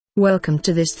Welcome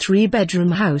to this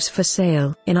 3-bedroom house for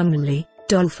sale in Umhlali,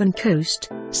 Dolphin Coast,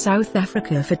 South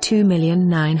Africa for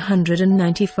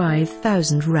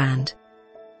R2,995,000.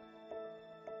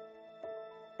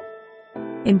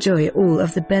 Enjoy all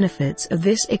of the benefits of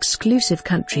this exclusive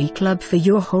country club for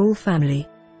your whole family.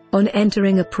 On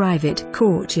entering a private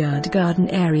courtyard garden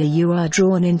area, you are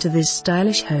drawn into this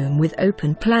stylish home with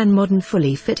open-plan modern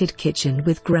fully fitted kitchen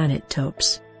with granite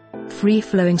tops.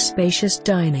 Free-flowing spacious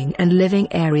dining and living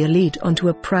area lead onto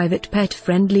a private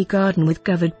pet-friendly garden with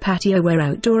covered patio where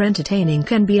outdoor entertaining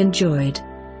can be enjoyed.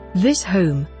 This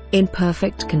home, in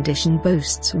perfect condition,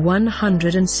 boasts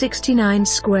 169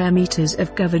 square meters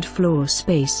of covered floor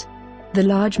space. The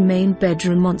large main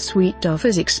bedroom ensuite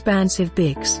offers expansive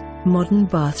bigs, modern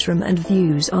bathroom and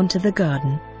views onto the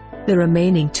garden. The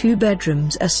remaining 2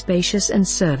 bedrooms are spacious and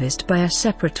serviced by a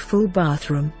separate full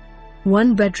bathroom.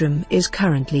 One bedroom is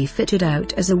currently fitted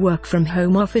out as a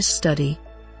work-from-home office study.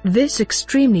 This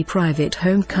extremely private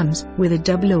home comes with a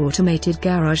double automated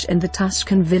garage, and the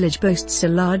Tuscan village boasts a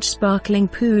large sparkling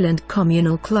pool and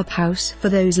communal clubhouse for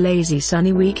those lazy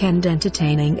sunny weekend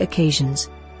entertaining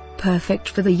occasions. Perfect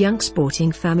for the young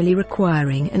sporting family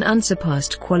requiring an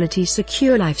unsurpassed quality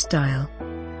secure lifestyle.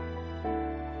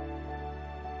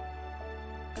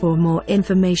 For more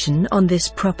information on this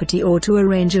property or to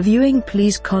arrange a viewing,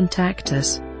 please contact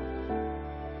us.